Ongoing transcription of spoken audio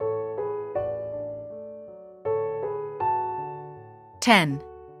10.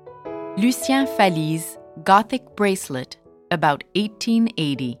 Lucien Fally's Gothic Bracelet, about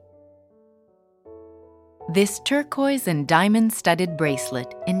 1880. This turquoise and diamond-studded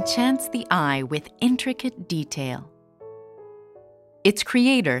bracelet enchants the eye with intricate detail. Its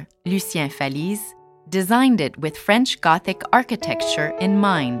creator, Lucien Fally, designed it with French Gothic architecture in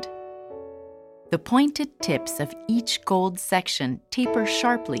mind. The pointed tips of each gold section taper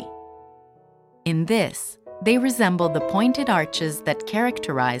sharply. In this, they resemble the pointed arches that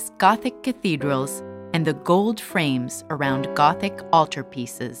characterize Gothic cathedrals and the gold frames around Gothic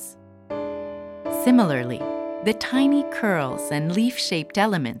altarpieces. Similarly, the tiny curls and leaf-shaped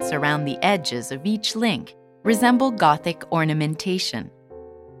elements around the edges of each link resemble Gothic ornamentation.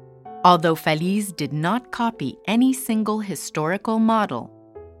 Although Fally did not copy any single historical model,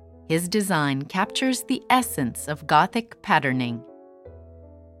 his design captures the essence of Gothic patterning.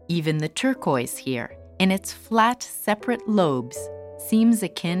 Even the turquoise here, in its flat, separate lobes, seems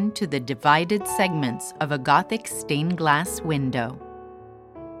akin to the divided segments of a Gothic stained glass window.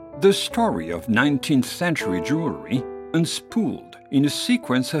 The story of 19th century jewelry unspooled in a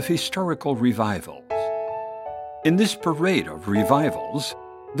sequence of historical revivals. In this parade of revivals,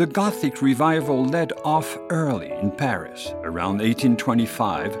 the Gothic revival led off early in Paris, around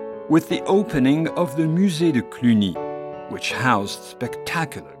 1825, with the opening of the Musée de Cluny, which housed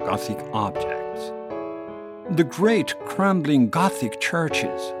spectacular Gothic objects. The great crumbling Gothic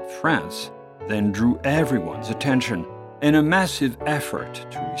churches of France then drew everyone's attention, and a massive effort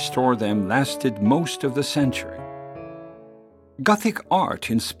to restore them lasted most of the century. Gothic art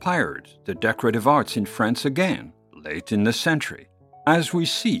inspired the decorative arts in France again, late in the century, as we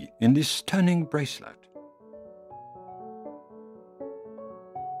see in this stunning bracelet.